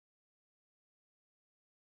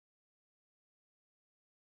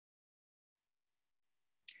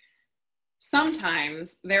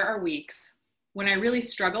Sometimes there are weeks when I really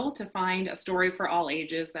struggle to find a story for all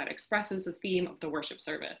ages that expresses the theme of the worship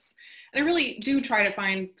service. And I really do try to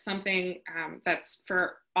find something that's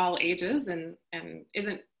for all ages and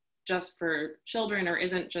isn't just for children or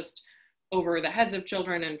isn't just over the heads of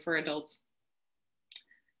children and for adults.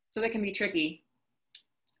 So that can be tricky.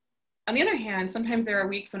 On the other hand, sometimes there are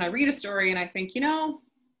weeks when I read a story and I think, you know,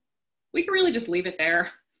 we could really just leave it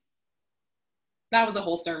there. That was a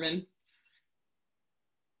whole sermon.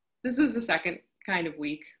 This is the second kind of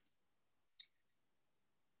week.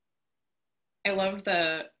 I loved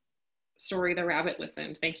the story, The Rabbit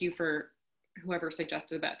Listened. Thank you for whoever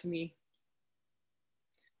suggested that to me.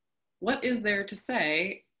 What is there to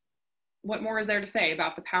say? What more is there to say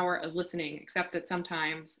about the power of listening, except that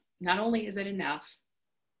sometimes not only is it enough,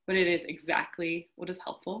 but it is exactly what is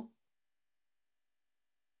helpful?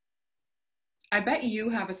 I bet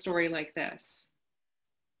you have a story like this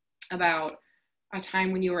about a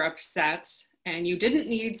time when you were upset and you didn't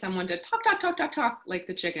need someone to talk like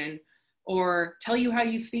the chicken, or tell you how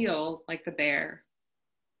you feel like the bear,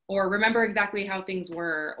 or remember exactly how things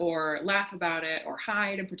were, or laugh about it, or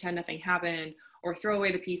hide and pretend nothing happened, or throw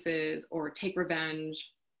away the pieces, or take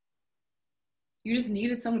revenge. You just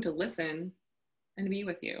needed someone to listen and be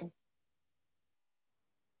with you.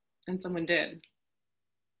 And someone did.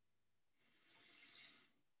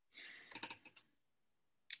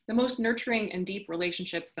 The most nurturing and deep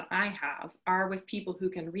relationships that I have are with people who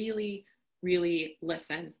can really, really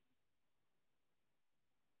listen.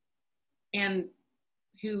 And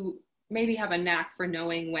who maybe have a knack for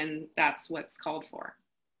knowing when that's what's called for.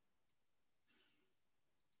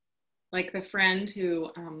 Like the friend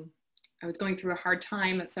who I was going through a hard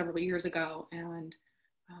time several years ago and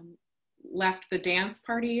left the dance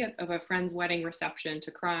party of a friend's wedding reception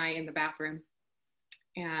to cry in the bathroom.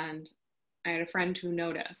 And I had a friend who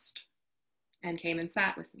noticed and came and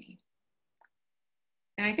sat with me.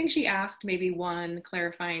 And I think she asked maybe one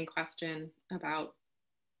clarifying question about,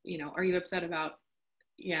 you know, are you upset about,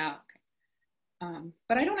 yeah, okay.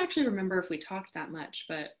 But I don't actually remember if we talked that much,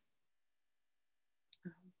 but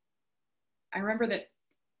I remember that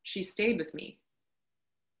she stayed with me.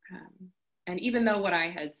 And even though what I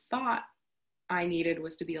had thought I needed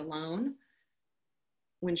was to be alone,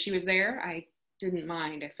 when she was there, I didn't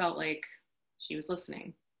mind. I felt like she was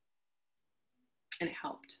listening, and it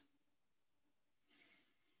helped.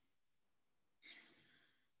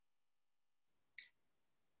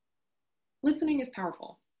 Listening is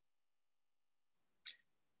powerful.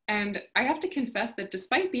 And I have to confess that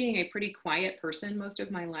despite being a pretty quiet person most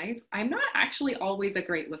of my life, I'm not actually always a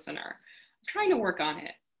great listener. I'm trying to work on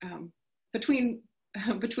it. Between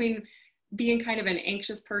being kind of an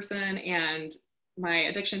anxious person and my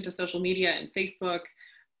addiction to social media and Facebook,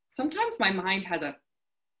 sometimes my mind has a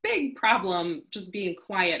big problem just being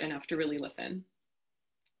quiet enough to really listen.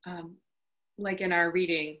 Like in our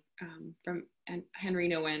reading from Henry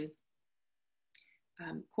Nouwen,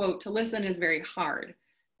 quote, "To listen is very hard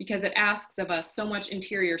because it asks of us so much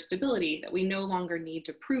interior stability that we no longer need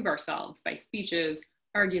to prove ourselves by speeches,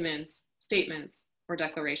 arguments, statements, or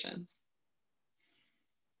declarations."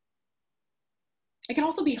 It can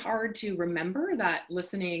also be hard to remember that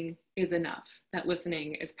listening is enough, that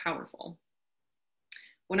listening is powerful.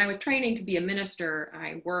 When I was training to be a minister,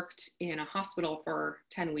 I worked in a hospital for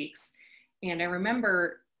 10 weeks. And I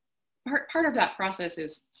remember part of that process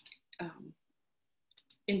is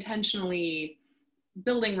intentionally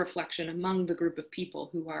building reflection among the group of people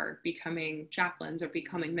who are becoming chaplains or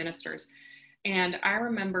becoming ministers. And I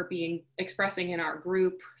remember expressing in our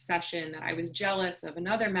group session that I was jealous of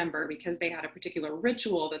another member because they had a particular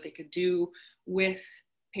ritual that they could do with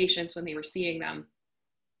patients when they were seeing them.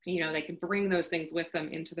 You know, they could bring those things with them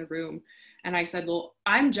into the room. And I said, well,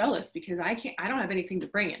 I'm jealous because I don't have anything to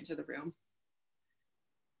bring into the room.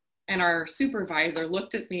 And our supervisor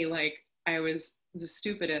looked at me like I was the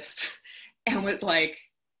stupidest and was like,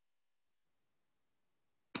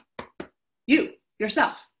 you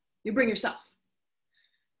bring yourself.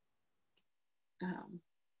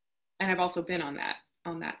 And I've also been on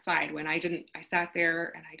that side when I sat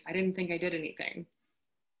there and I didn't think I did anything.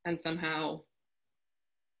 And somehow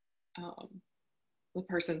the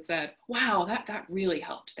person said, wow, that really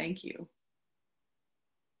helped. Thank you.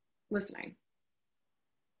 Listening.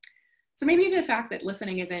 So maybe the fact that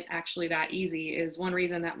listening isn't actually that easy is one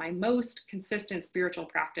reason that my most consistent spiritual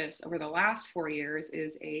practice over the last 4 years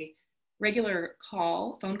is a regular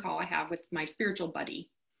phone call I have with my spiritual buddy.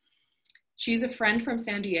 She's a friend from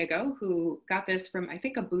San Diego who got this from, I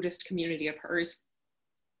think, a Buddhist community of hers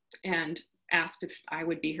and asked if I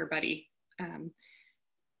would be her buddy.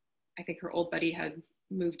 I think her old buddy had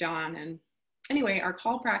moved on and Anyway, our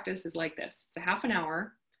call practice is like this. It's a half an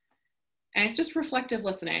hour, and it's just reflective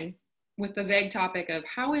listening with the vague topic of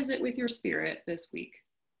how is it with your spirit this week?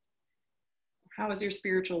 How is your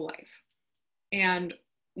spiritual life? And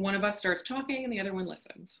one of us starts talking and the other one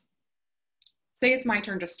listens. Say it's my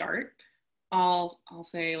turn to start. I'll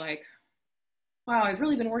say like, wow, I've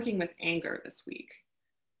really been working with anger this week.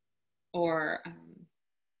 Or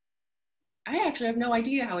I actually have no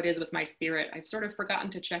idea how it is with my spirit. I've sort of forgotten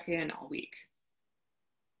to check in all week.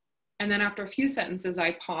 And then after a few sentences,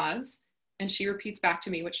 I pause and she repeats back to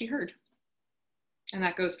me what she heard. And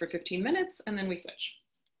that goes for 15 minutes and then we switch.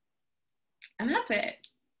 And that's it.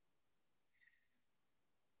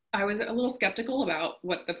 I was a little skeptical about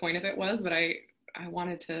what the point of it was, but I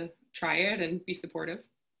wanted to try it and be supportive.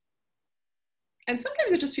 And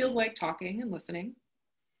sometimes it just feels like talking and listening.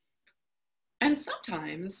 And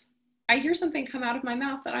sometimes I hear something come out of my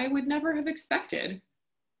mouth that I would never have expected.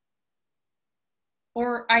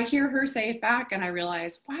 Or I hear her say it back and I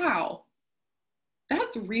realize, wow,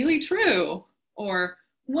 that's really true. Or,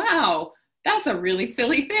 wow, that's a really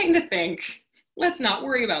silly thing to think. Let's not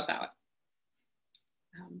worry about that.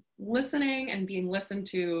 Listening and being listened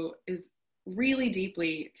to is really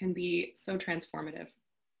deeply, can be so transformative.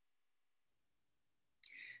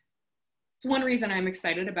 It's one reason I'm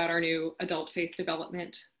excited about our new adult faith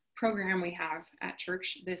development program we have at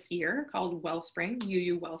church this year called Wellspring,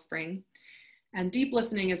 UU Wellspring. And deep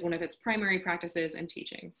listening is one of its primary practices and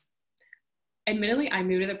teachings. Admittedly, I'm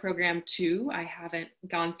new to the program too. I haven't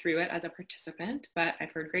gone through it as a participant, but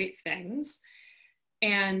I've heard great things.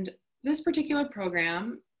 And this particular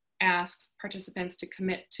program asks participants to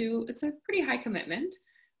commit to, it's a pretty high commitment,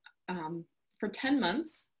 for 10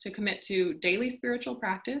 months to commit to daily spiritual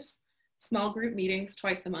practice, small group meetings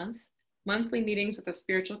twice a month, monthly meetings with a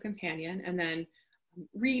spiritual companion, and then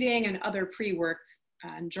reading and other pre-work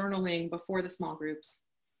and journaling before the small groups.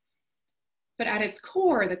 But at its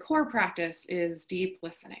core, the core practice is deep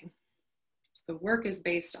listening. So the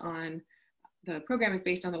program is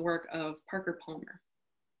based on the work of Parker Palmer.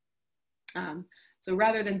 So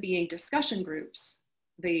rather than being discussion groups,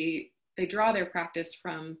 they draw their practice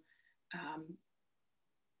from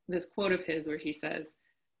this quote of his where he says,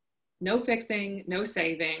 no fixing, no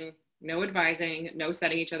saving, no advising, no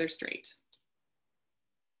setting each other straight.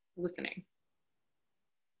 Listening.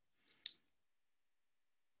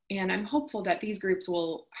 And I'm hopeful that these groups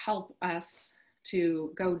will help us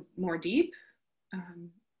to go more deep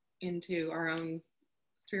into our own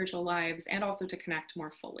spiritual lives and also to connect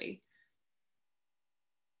more fully.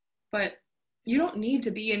 But you don't need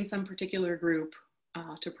to be in some particular group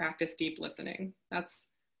to practice deep listening. That's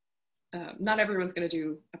not everyone's going to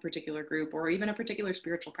do a particular group or even a particular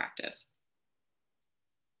spiritual practice.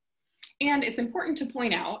 And it's important to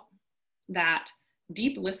point out that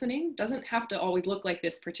deep listening doesn't have to always look like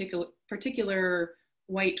this particular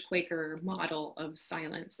white Quaker model of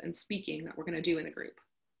silence and speaking that we're going to do in the group.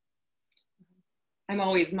 I'm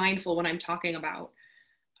always mindful when I'm talking about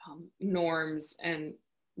norms and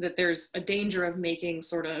that there's a danger of making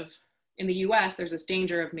sort of, in the US, there's this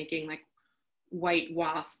danger of making like white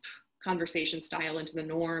WASP conversation style into the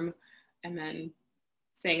norm and then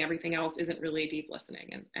saying everything else isn't really deep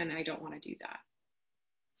listening. And I don't want to do that.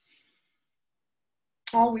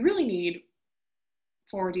 All we really need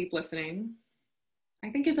for deep listening, I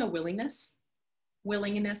think, is a willingness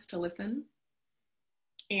to listen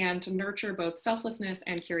and to nurture both selflessness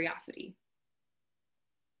and curiosity.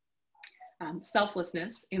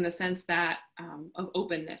 Selflessness in the sense that of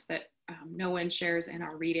openness that no one shares in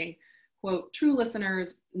our reading. Quote, true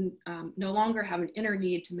listeners no longer have an inner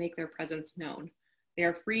need to make their presence known. They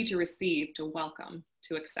are free to receive, to welcome,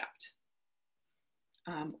 to accept.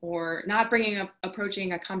 Or not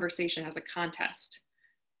approaching a conversation as a contest.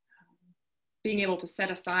 Being able to set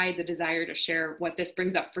aside the desire to share what this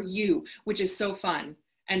brings up for you, which is so fun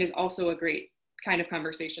and is also a great kind of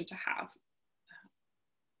conversation to have.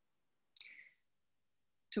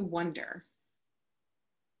 To wonder.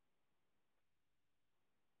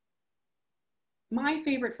 My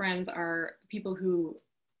favorite friends are people who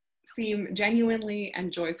seem genuinely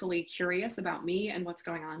and joyfully curious about me and what's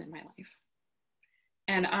going on in my life.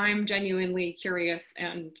 And I'm genuinely curious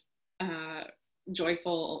and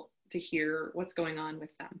joyful to hear what's going on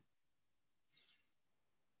with them.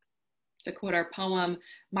 To quote our poem,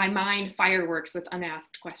 my mind fireworks with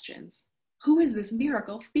unasked questions. Who is this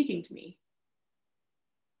miracle speaking to me?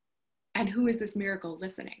 And who is this miracle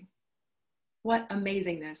listening? What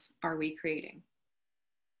amazingness are we creating?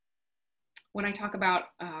 When I talk about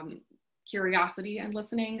curiosity and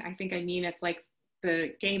listening, I think I mean it's like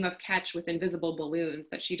the game of catch with invisible balloons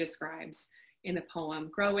that she describes in the poem,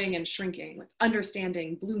 growing and shrinking, with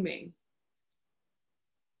understanding blooming.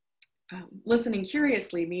 Listening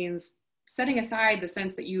curiously means setting aside the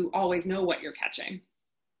sense that you always know what you're catching,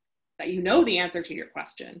 that you know the answer to your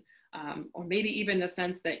question, or maybe even the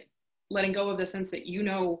sense that letting go of the sense that you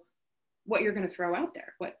know what you're going to throw out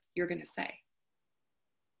there, what you're going to say.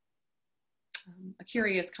 A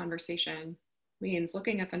curious conversation means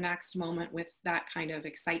looking at the next moment with that kind of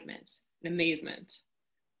excitement and amazement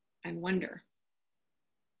and wonder.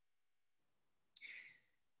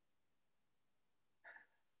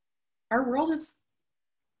 Our world is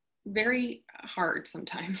very hard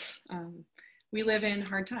sometimes. We live in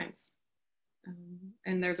hard times.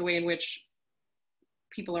 And there's a way in which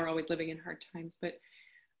people are always living in hard times, but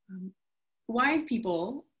wise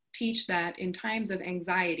people teach that in times of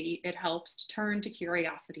anxiety, it helps to turn to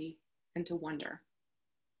curiosity and to wonder.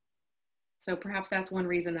 So perhaps that's one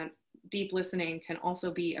reason that deep listening can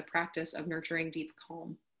also be a practice of nurturing deep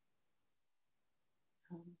calm.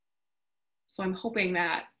 So I'm hoping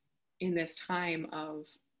that in this time of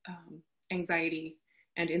anxiety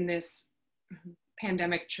and in this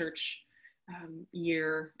pandemic church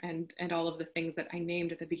year and all of the things that I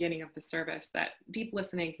named at the beginning of the service, that deep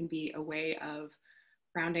listening can be a way of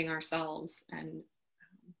grounding ourselves and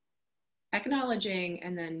acknowledging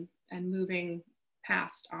and moving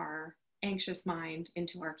past our anxious mind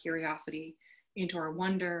into our curiosity, into our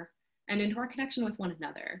wonder, and into our connection with one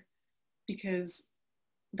another. Because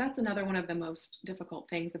that's another one of the most difficult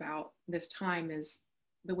things about this time, is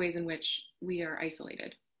the ways in which we are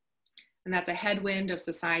isolated. And that's a headwind of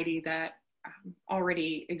society that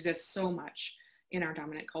already exists so much in our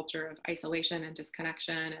dominant culture of isolation and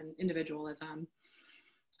disconnection and individualism.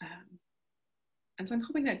 And so I'm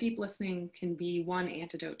hoping that deep listening can be one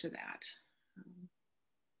antidote to that.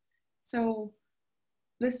 So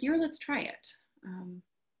this year, let's try it.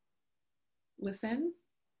 Listen.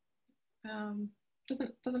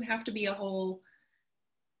 Doesn't have to be a whole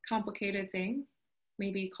complicated thing.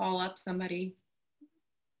 Maybe call up somebody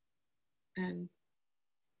and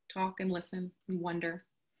talk and listen and wonder.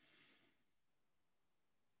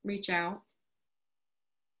 Reach out.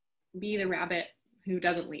 Be the rabbit who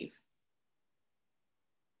doesn't leave.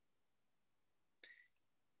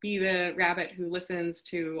 Be the rabbit who listens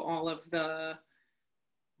to all of the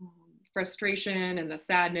frustration and the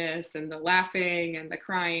sadness and the laughing and the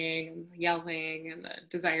crying and the yelling and the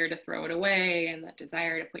desire to throw it away and the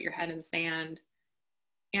desire to put your head in the sand.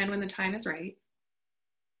 And when the time is right,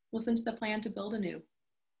 listen to the plan to build anew.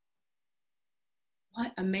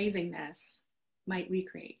 What amazingness might we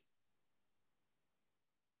create?